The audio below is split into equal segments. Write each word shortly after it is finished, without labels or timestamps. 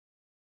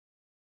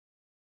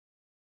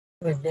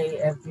Good day,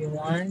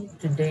 everyone.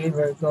 Today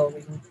we're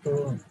going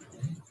to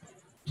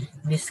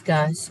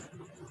discuss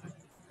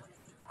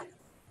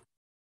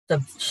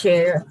the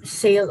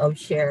sale of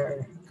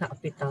share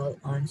capital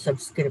on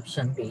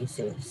subscription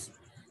basis.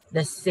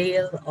 The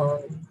sale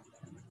of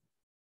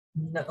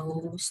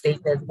no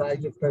stated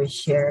value per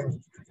share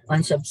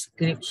on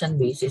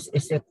subscription basis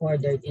is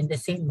recorded in the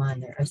same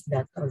manner as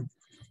that of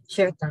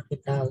share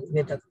capital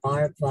with a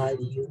par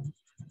value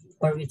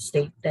or with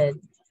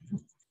stated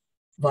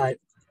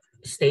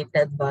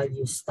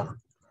value stock,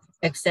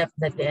 except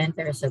that the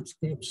entire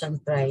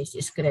subscription price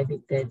is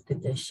credited to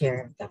the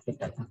share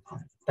capital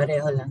account.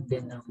 Pareho lang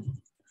din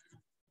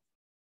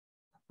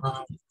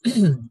um,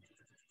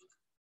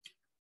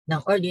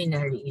 ng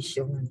ordinary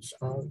issuance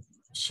of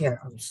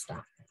share of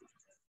stock.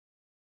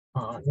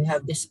 We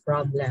have this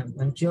problem.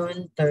 On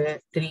June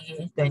 3,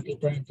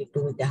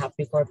 2022, the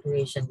Happy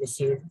Corporation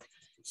received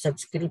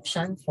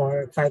subscription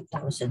for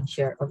 5,000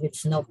 share of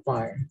its no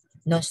par,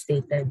 no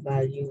stated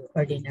value,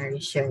 ordinary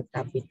share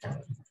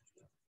capital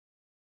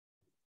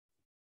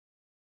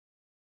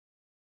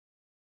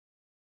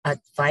at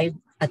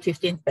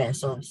 15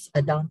 pesos.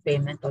 A down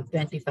payment of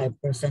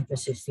 25%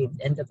 was received,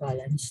 and the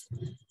balance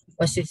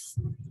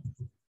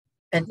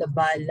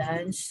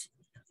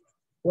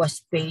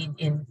was paid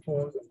in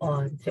full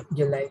on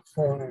July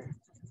 4,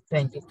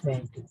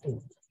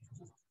 2022.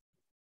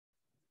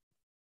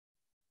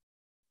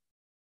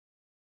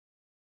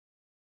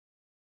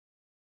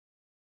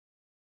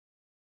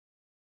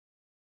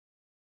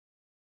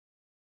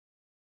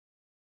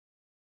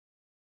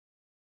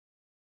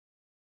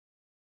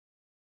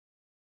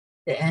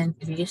 The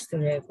entries to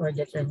record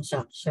the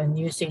transaction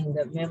using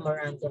the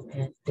memorandum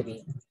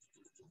entry.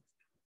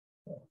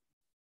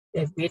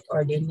 Debit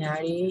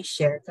ordinary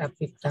share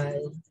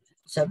capital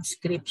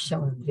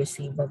subscription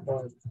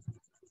receivable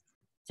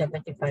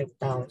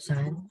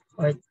 75,000,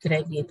 or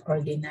credit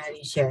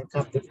ordinary share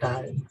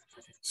capital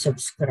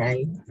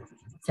subscribe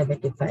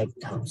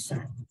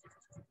 75,000.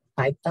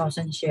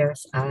 5,000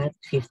 shares at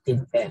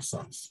 15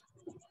 pesos.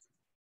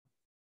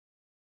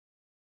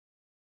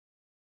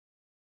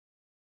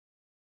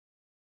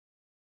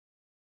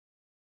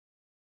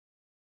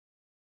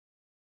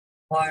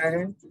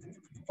 Or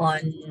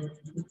on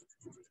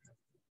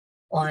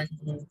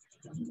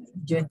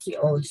June 3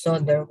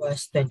 also, there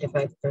was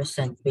 25%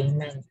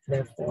 payment.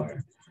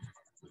 Therefore,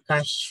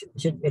 cash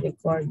should be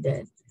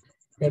recorded.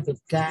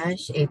 Debit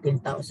cash,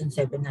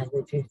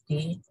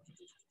 18,750.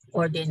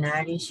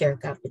 Ordinary share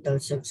capital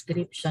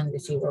subscription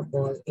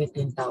receivable,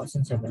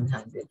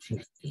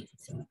 18,750.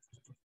 So,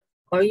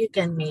 or you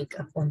can make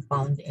a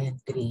compound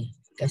entry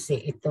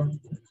kasi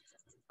itong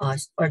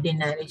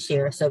ordinary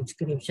share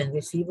subscription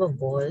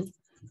receivable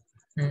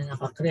na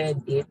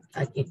naka-credit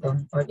at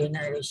itong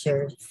ordinary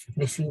share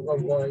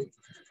receivable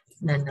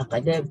na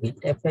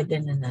naka-debit,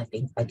 pwede na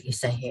nating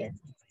pag-isahin.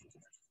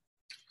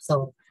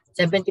 So,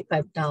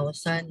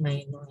 75,000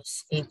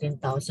 minus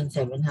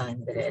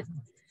 18,700,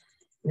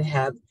 we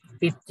have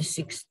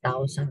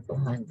 56,250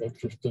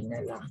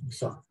 na lang.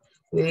 So,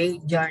 we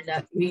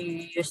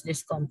use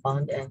this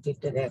compound entry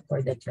to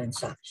record the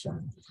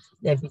transaction.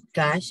 Debit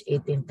cash,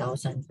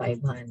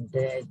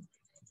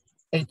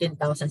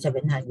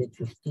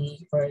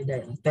 18,750 for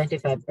the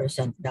 25%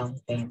 down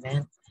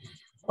payment.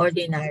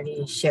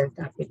 Ordinary share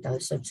capital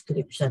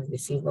subscription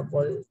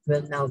receivable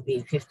will now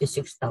be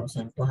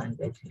 56,250,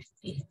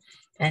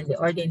 and the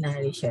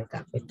ordinary share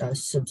capital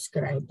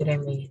subscribed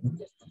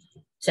remained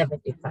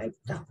 75,000.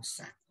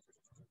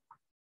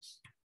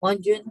 On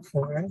June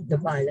 4,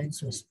 the balance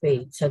was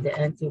paid, so the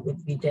entry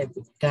would be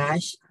debit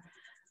cash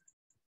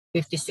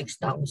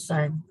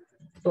 56,250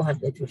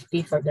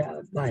 for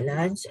the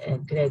balance,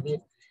 and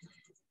credit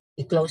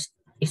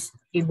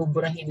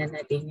ibuburahin na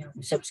natin yung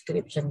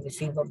subscription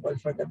receivable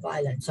for the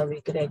balance. So we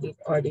credit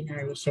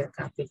ordinary share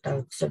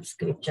capital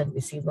subscription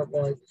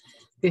receivable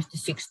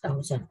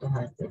 56,250.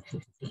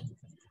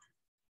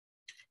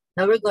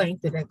 Now we're going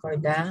to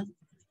record the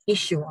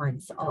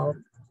issuance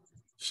of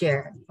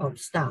share of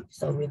stock.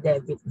 So we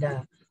debit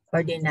the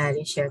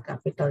ordinary share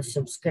capital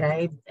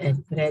subscribed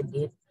and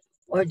credit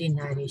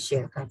ordinary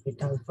share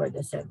capital for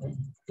the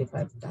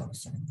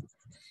 75,000.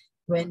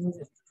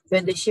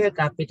 When the share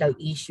capital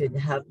issued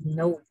have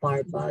no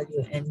par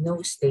value and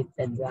no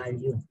stated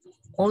value,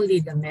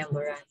 only the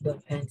memorandum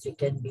entry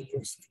can be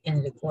used in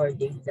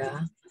recording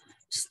the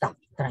stock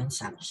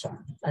transaction.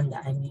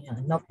 Tandaan niyo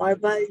yan. No par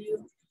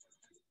value,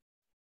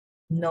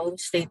 no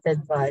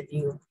stated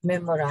value,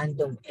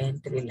 memorandum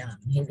entry lang.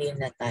 Hindi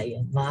na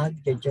tayo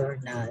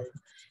mag-journal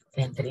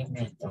entry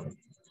method.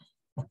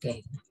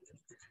 Okay.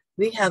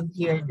 We have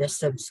here the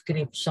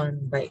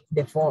subscription by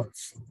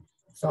defaults.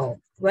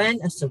 So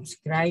when a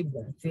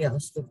subscriber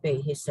fails to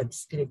pay his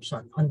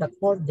subscription on the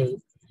call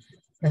date,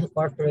 the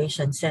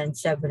corporation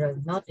sends several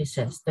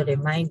notices to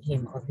remind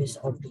him of his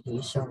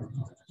obligation.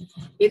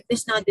 If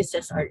these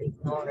notices are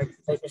ignored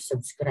by the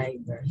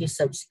subscriber, his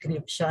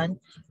subscription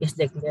is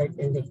declared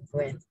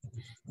delinquent.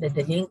 The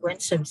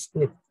delinquent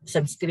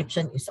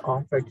subscription is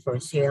offered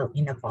for sale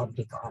in a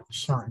public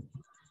auction.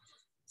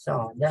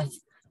 So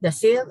The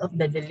sale of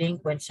the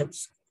delinquent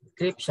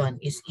subscription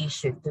is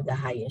issued to the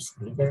highest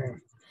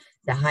bidder.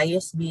 The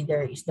highest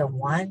bidder is the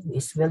one who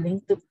is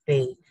willing to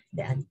pay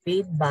the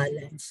unpaid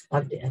balance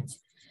of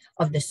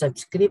the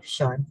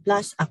subscription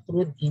plus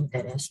accrued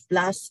interest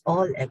plus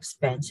all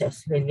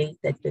expenses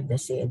related to the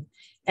sale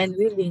and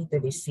willing to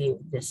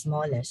receive the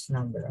smallest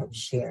number of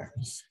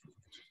shares.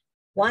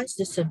 Once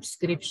the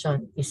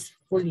subscription is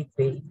fully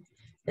paid,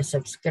 the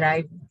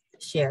subscribed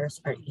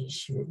shares are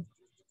issued.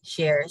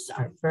 Shares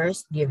are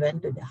first given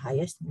to the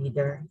highest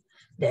bidder.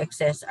 The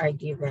excess are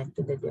given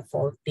to the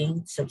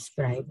defaulting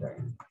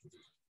subscriber.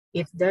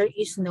 If there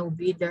is no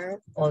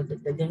bidder, all the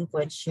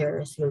delinquent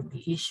shares will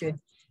be issued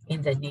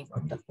in the name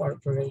of the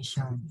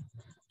corporation.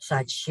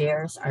 Such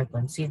shares are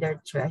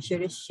considered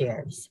treasury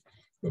shares.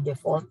 The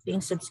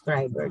defaulting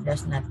subscriber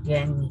does not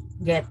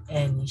get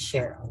any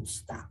share of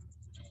stock.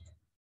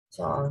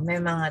 So may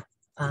mga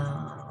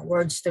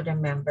words to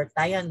remember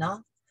tayo,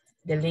 no?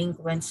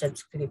 Delinquent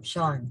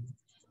subscription.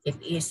 It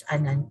is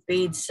an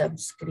unpaid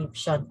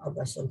subscription of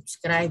a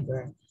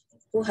subscriber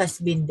who has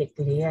been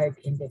declared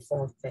in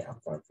default by a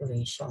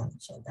corporation.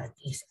 So that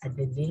is a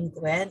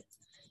delinquent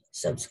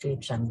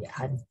subscription, the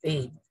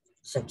unpaid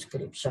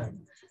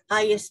subscription.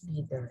 Highest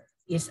bidder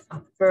is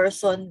a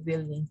person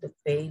willing to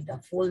pay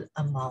the full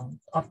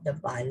amount of the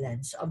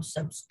balance of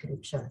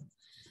subscription,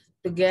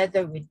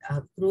 together with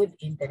accrued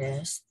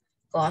interest,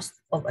 cost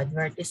of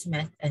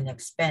advertisement, and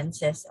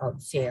expenses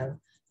of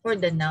sale for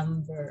the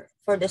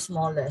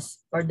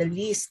smallest or the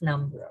least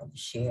number of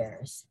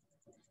shares.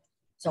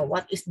 So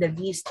what is the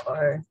least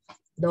or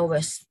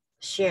lowest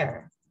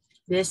share?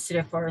 This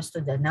refers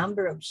to the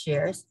number of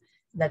shares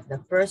that the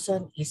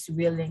person is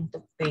willing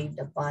to pay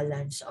the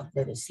balance of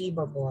the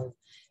receivable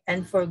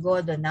and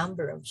forgo the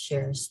number of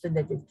shares to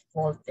the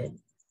defaulted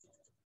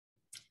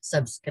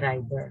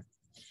subscriber.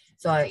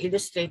 So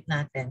illustrate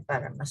natin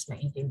para mas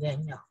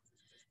maintindihan nyo.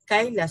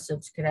 Kyla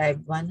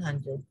subscribed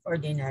 100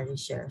 ordinary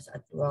shares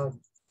at 12.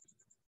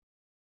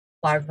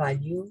 Par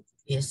value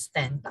is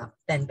 10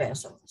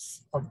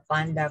 pesos of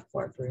Panda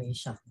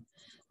Corporation.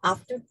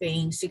 After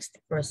paying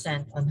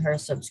 60% on her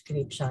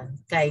subscription,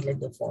 Kyla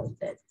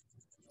defaulted.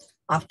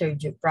 After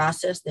due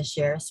process, the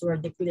shares were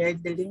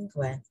declared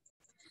delinquent.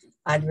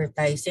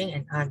 Advertising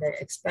and other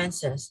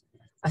expenses,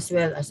 as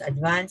well as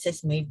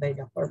advances made by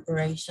the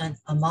corporation,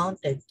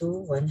 amounted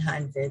to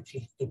 150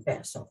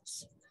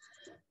 pesos.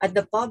 At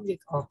the public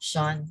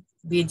auction,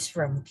 bids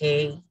from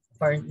K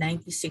for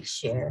 96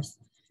 shares,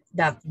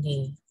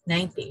 Daphne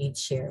 98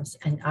 shares,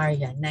 and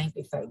Aryan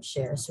 95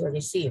 shares were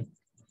received.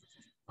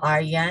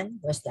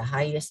 Aryan was the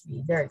highest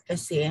bidder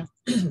kasi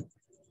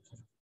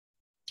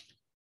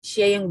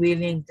siya yung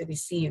willing to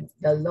receive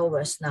the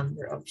lowest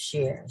number of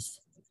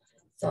shares.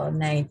 So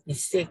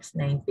 96,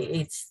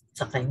 98,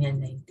 sa kanya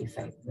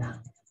 95 lang.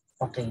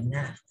 Okay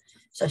na.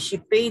 So she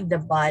paid the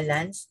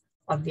balance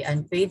of the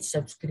unpaid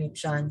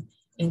subscription,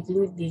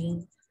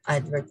 including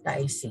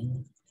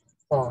advertising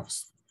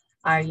cost.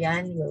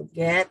 Aryan will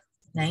get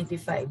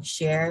 95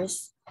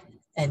 shares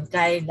and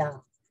Kyla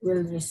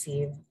will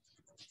receive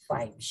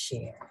 5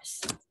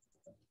 shares.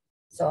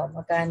 So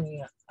magkano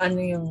yung, ano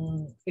yung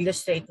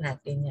illustrate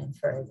natin yan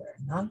further,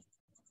 no?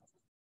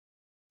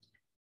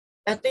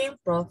 Ito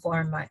yung pro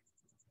forma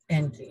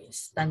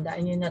entries.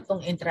 Tandaan nyo na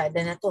itong entrada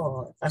na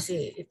to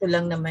kasi ito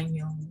lang naman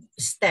yung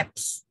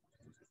steps.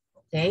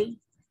 Okay?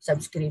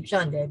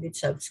 Subscription, debit,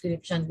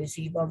 subscription,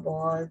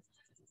 receivable,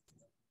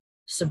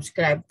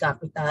 subscribed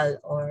capital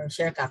or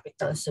share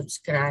capital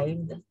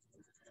subscribed,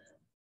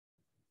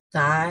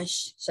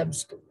 cash,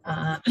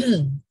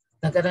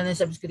 nagkaroon ng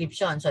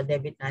subscription. So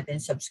debit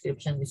natin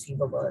subscription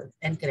receivable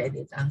and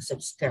credit ang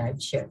subscribed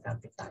share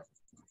capital.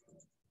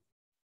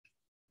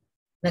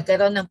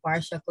 Nagkaroon ng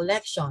partial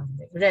collection,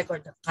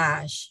 record the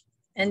cash,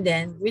 and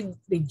then we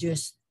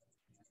reduce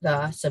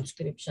the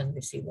subscription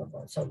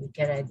receivable. So we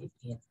credit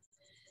it.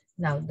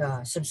 Now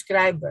the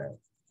subscriber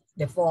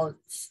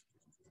defaults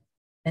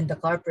and the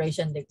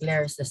corporation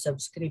declares the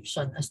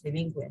subscription as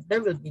delinquent. There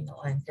will be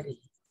no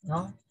entry.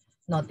 No?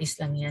 Notice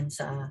lang yan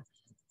sa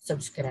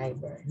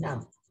subscriber.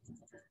 Now,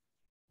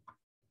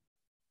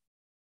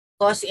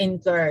 cost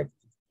incurred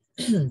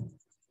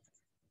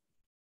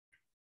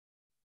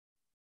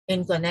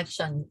in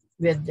connection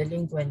with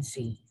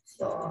delinquency.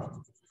 So,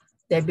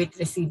 debit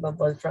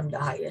receivable from the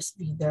highest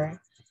bidder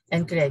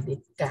and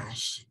credit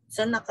cash.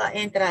 So,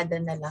 naka-entrada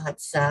na lahat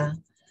sa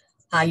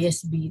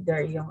highest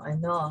bidder yung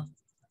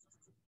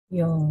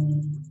yung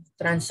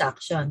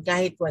transaction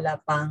kahit wala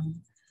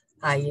pang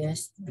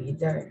highest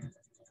bidder.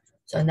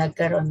 So,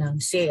 nagkaroon ng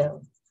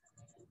sale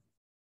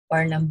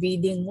or ng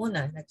bidding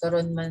muna.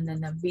 Nagkaroon man na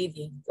ng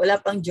bidding.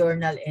 Wala pang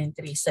journal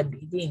entry sa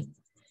bidding.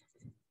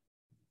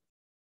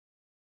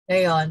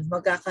 Ngayon,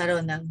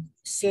 magkakaroon ng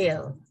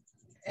sale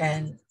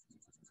and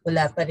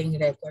wala pa ring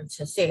record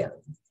sa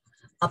sale.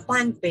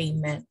 Upon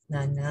payment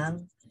na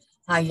ng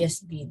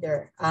highest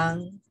bidder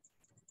ang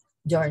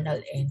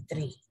journal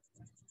entry.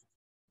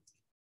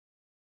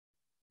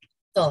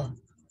 So,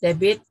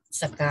 debit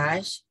sa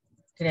cash,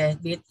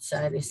 credit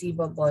sa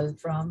receivable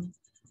from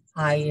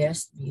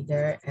highest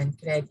bidder, and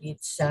credit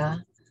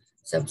sa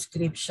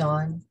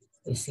subscription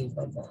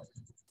receivable.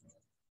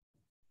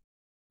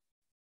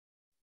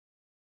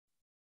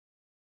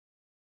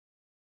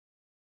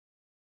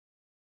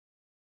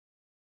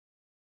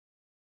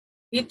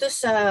 Dito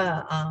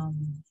sa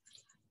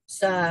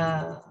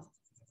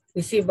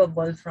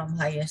receivable from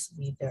highest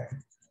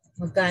bidder,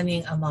 magkano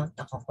yung amount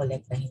na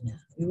kukolektahin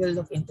niya? We will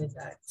look into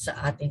that sa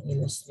ating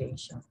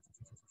illustration.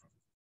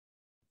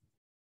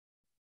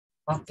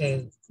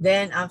 Okay,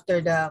 then after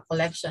the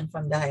collection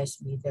from the highest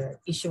bidder,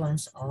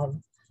 issuance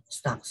of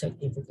stock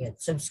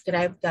certificate,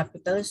 subscribed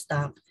capital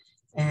stock,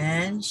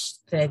 and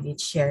credit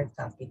share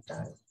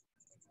capital.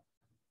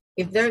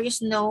 If there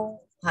is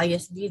no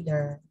highest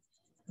bidder,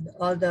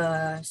 all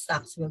the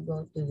stocks will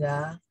go to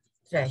the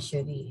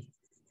treasury,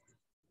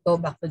 go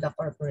back to the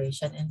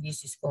corporation, and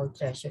this is called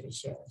treasury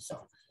share.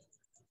 So,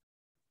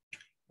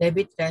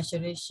 debit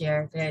treasury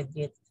share,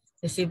 credit,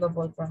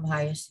 receivable from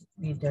highest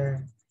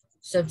bidder,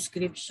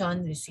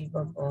 subscription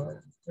receivable,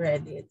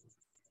 credit,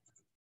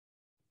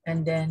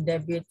 and then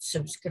debit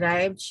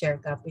subscribed share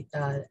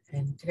capital,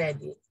 and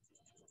credit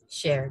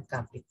share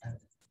capital.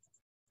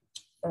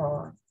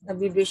 So,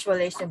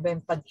 nabivisualize na ba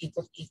yung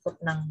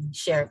pag-ikot-ikot ng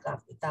share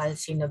capital,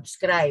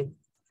 sinubscribe,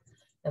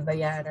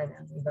 nabayaran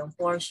ang ibang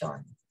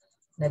portion,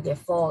 na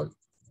default,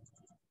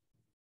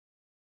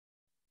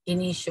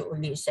 inisyu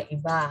uli sa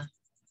iba,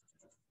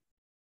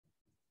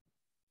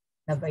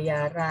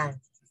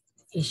 nabayaran,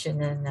 issue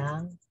na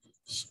ng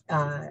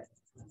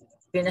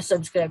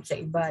pinasubscribe sa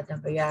iba,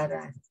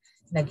 nabayaran,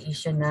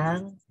 nag-issue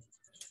ng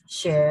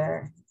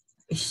share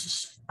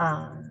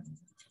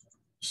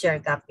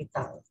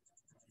capital.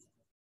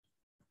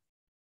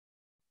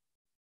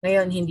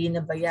 Ngayon, hindi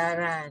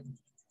nabayaran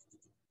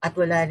at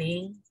wala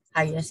ring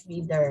highest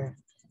bidder.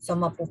 So,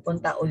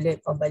 mapupunta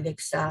ulit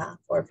pabalik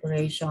sa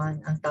corporation.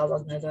 Ang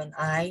tawag na doon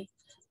ay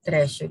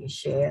treasury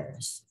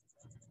shares.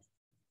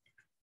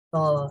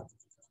 So,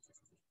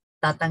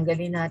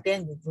 tatanggalin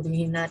natin,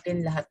 buburihin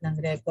natin lahat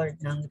ng record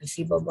ng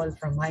receivable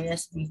from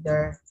highest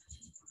bidder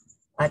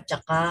at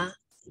saka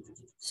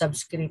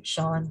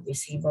subscription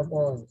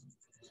receivable.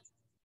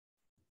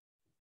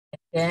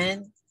 And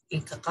then,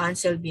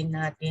 ika-cancel din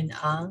natin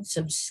ang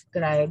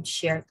subscribed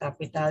share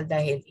capital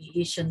dahil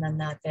i-issue na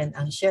natin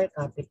ang share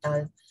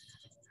capital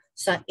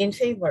in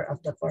favor of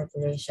the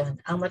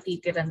corporation. Ang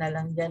matitira na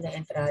lang dyan na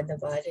entrada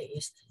bale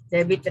is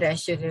debit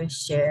treasury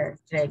share,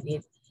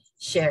 credit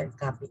share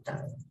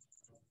capital.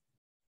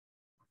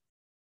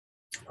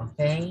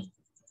 Okay?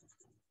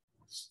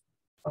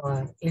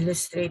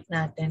 Illustrate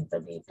natin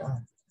to dito.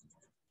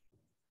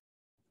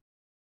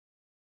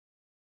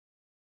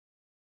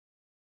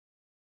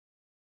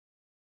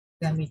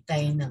 Gamit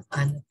tayo ng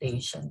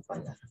annotation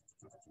pala.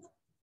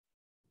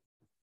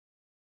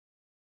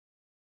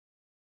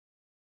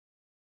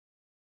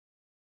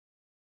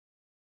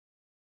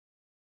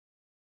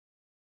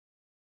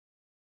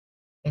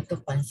 Ito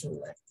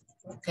pansulat.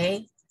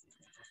 Okay?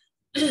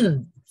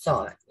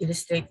 So,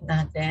 illustrate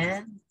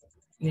natin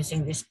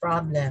using this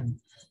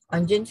problem.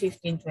 On June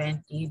 15,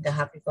 20, the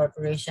Happy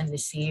Corporation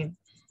received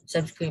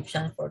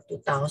subscription for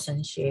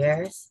 2,000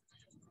 shares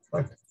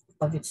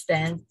of its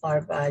 10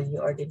 par value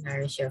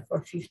ordinary share for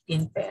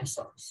 15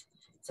 pesos.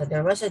 So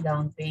there was a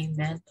down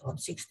payment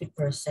of 60%.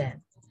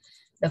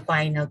 The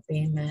final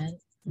payment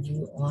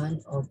due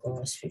on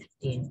August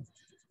 15.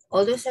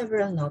 Although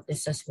several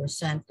notices were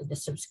sent to the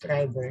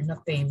subscriber,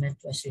 no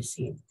payment was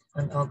received.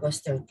 On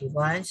August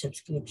 31,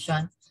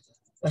 subscription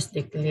was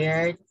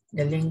declared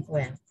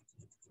delinquent.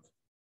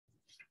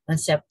 On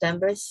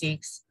September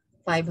 6,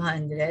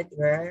 500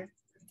 were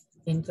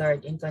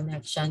incurred in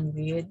connection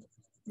with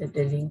the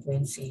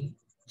delinquency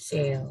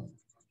sale.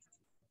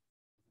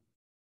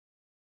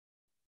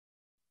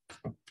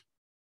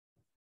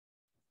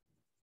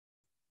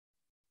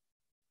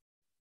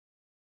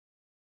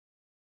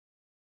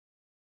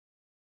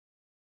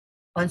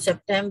 On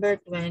September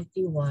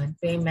 21,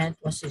 payment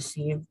was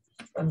received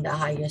from the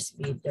highest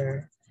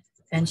bidder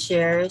and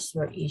shares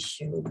were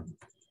issued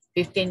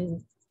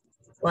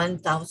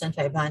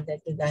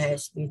 1,500 to the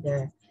highest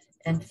bidder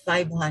and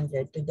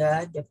 500 to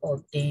the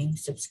defaulting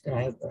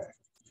subscriber.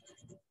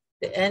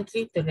 The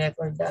entry to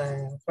record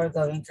the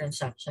foregoing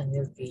transaction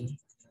will be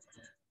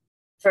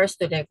first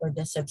to record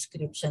the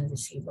subscription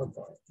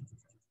receivable,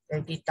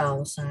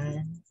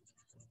 30,000,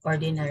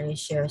 ordinary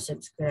share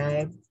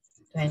subscribed,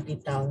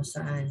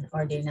 20,000,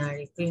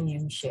 ordinary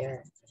premium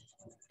share,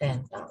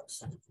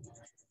 10,000.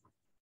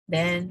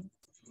 Then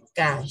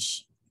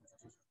cash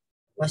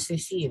was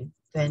received,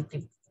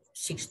 60%.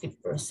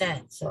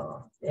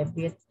 So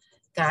debit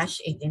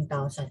cash,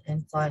 18,000,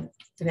 and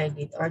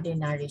credit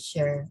ordinary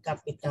share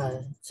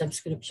capital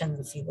subscription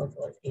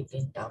receivable,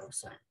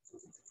 18,000.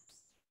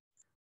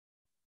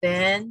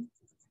 Then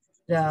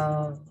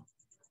the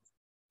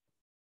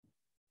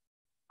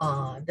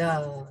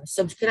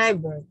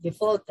subscriber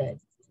defaulted.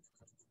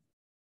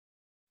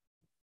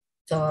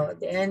 So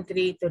the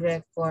entry to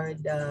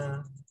record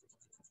to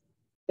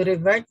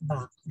revert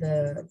back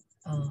the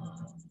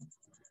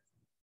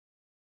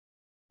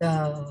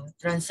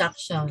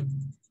transaction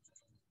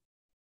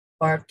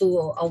or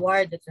to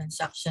award the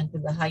transaction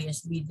to the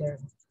highest bidder.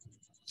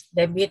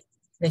 Debit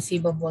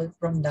receivable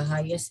from the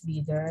highest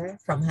bidder,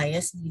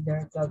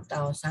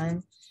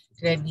 12,000.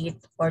 Credit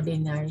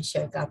ordinary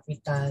share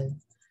capital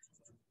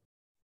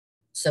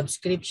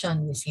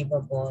subscription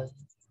receivable,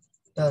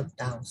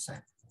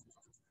 12,000.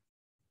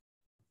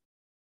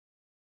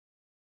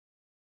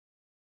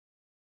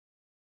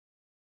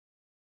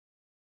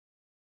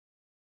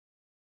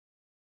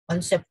 On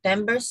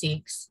September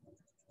 6,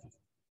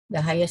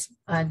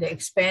 the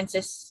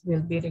expenses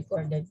will be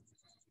recorded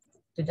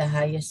to the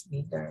highest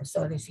bidder.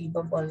 So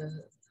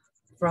receivable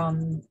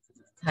from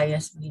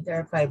highest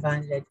bidder,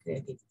 500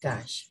 credit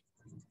cash.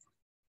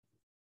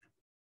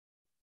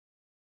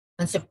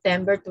 On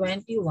September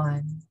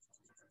 21,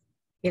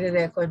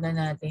 i-record na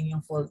natin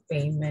yung full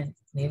payment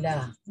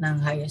nila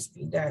ng highest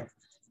bidder.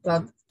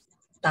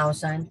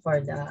 12,000 for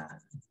the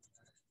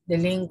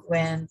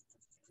delinquent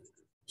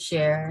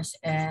shares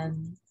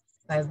and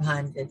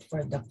 500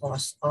 for the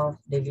cost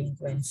of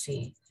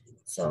delinquency.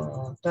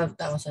 So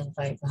 12,500.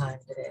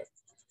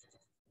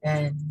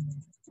 And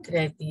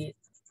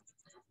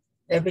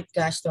debit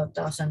cash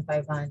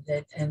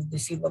 12,500 and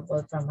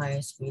receivable from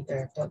highest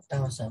bidder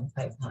 12,500.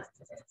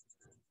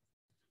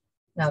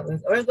 Now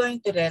we're going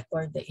to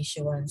record the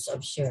issuance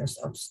of shares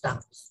of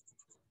stocks.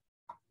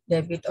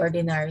 Debit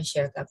ordinary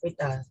share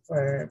capital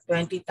for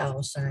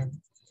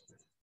 20,000.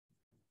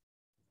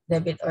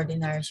 Debit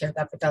ordinary share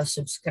capital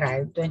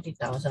subscribed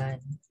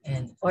 20,000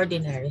 and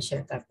ordinary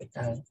share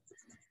capital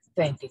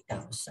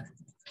 20,000.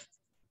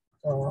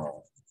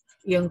 So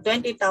yung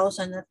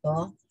 20,000 na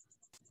to,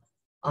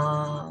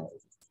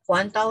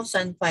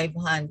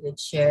 1,500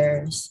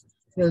 shares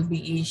will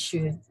be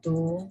issued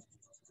to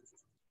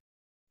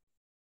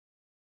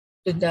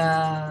the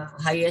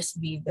highest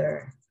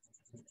bidder,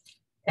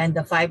 and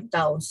the 500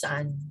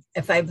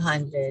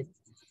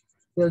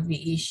 will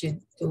be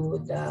issued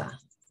to the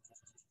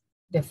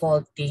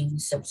defaulting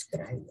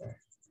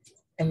subscriber.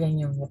 Ayan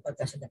yung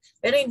napagkasada.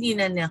 Pero hindi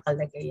na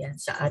nakalagay yan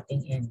sa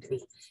ating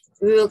entry.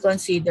 We will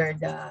consider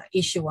the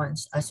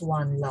issuance as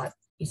one lot.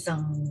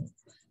 Isang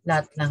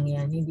lot lang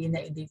yan. Hindi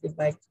na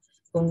i-divide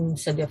kung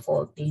sa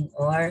defaulting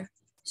or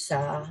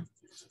sa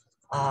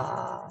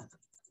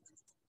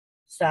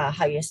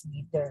highest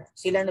bidder.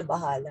 Sila na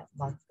bahala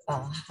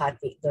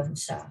maghati doon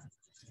sa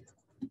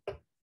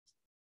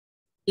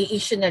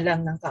i-issue na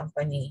lang ng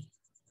company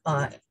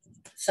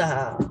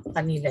sa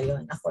kanila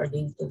yon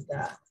according to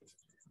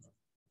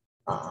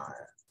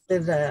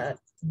the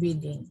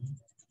bidding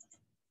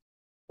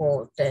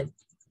quoted.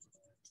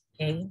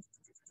 Okay?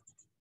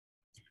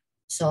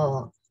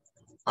 So,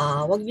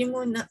 wag niyo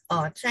muna,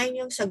 try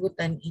niyong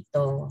sagutan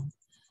ito,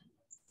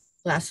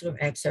 classroom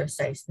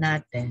exercise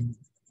natin.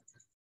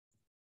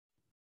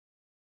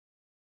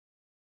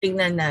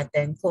 Tingnan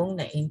natin kung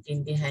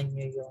naintindihan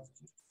niyo yung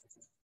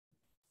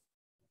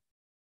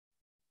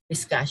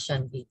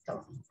discussion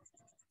dito.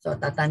 So,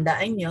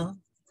 tatandaan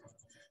nyo,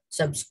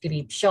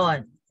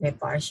 subscription, may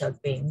partial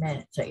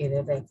payment. So,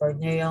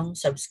 i-record nyo yung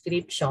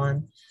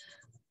subscription,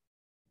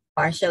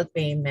 partial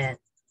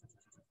payment,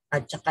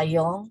 at saka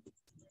yung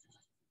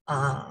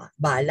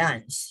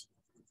balance.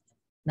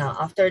 Now,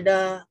 after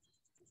the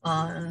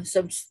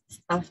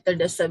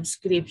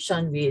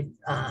subscription with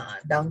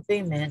down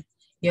payment,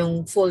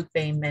 yung full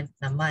payment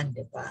naman,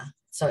 di ba?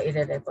 So,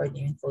 i-record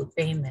nyo yung full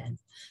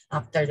payment.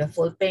 After the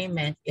full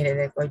payment,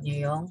 i-record nyo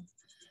yung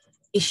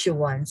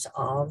issuance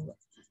of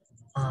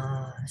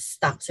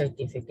stock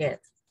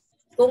certificate.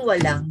 Kung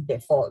walang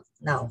default.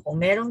 Now,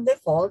 kung merong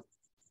default,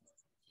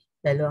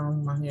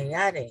 dalawang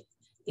mangyayari.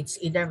 It's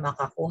either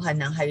makakuha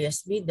ng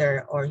highest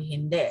bidder or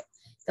hindi.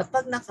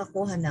 Kapag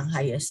nakakuha ng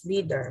highest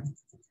bidder,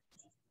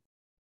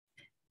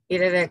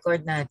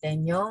 i-record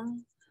natin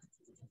yung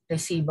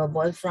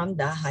receivable from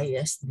the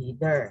highest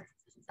bidder.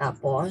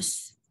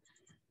 Tapos,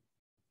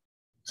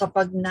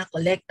 kapag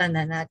nakolekta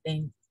na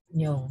natin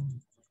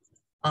yung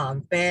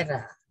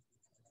pera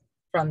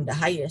from the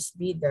highest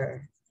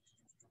bidder,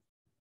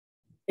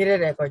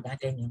 i-record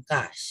natin yung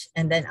cash.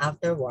 And then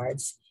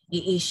afterwards,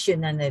 i-issue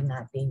na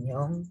natin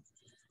yung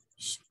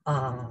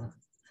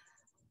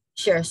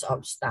shares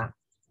of stock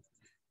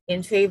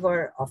in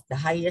favor of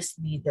the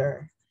highest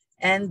bidder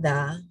and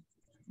the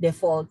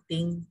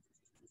defaulting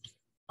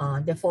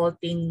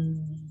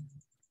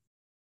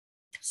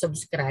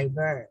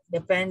subscriber.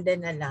 Depende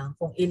na lang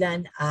kung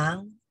ilan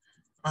ang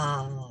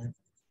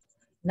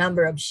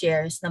number of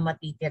shares na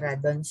matitira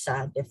doon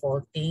sa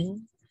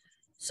defaulting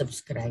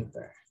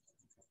subscriber.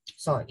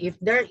 So if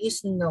there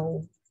is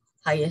no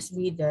highest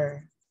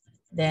bidder,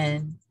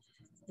 then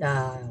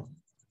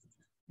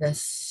the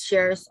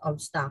shares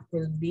of stock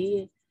will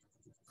be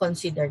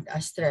considered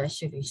as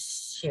treasury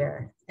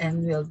share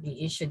and will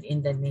be issued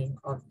in the name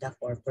of the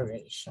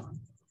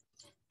corporation.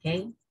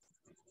 Okay?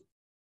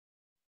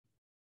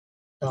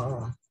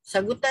 So,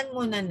 sagutan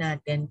muna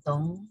natin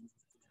tong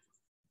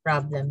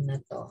problem na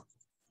to.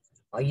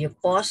 Or you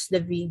pause the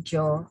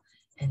video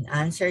and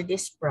answer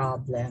this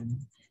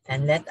problem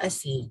and let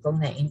us see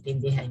kung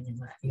naintindihan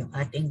niyo yung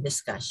ating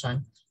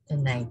discussion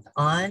tonight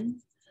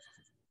on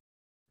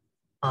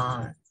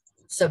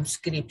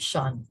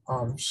subscription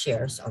of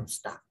shares of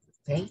stock.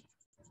 Okay?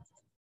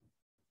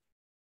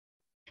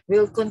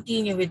 We'll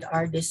continue with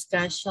our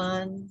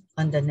discussion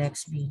on the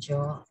next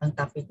video. Ang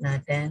topic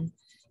natin,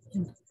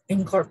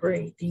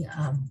 incorporating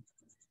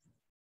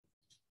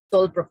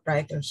sole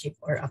proprietorship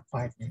or a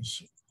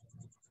partnership.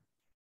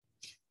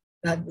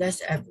 God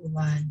bless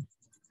everyone.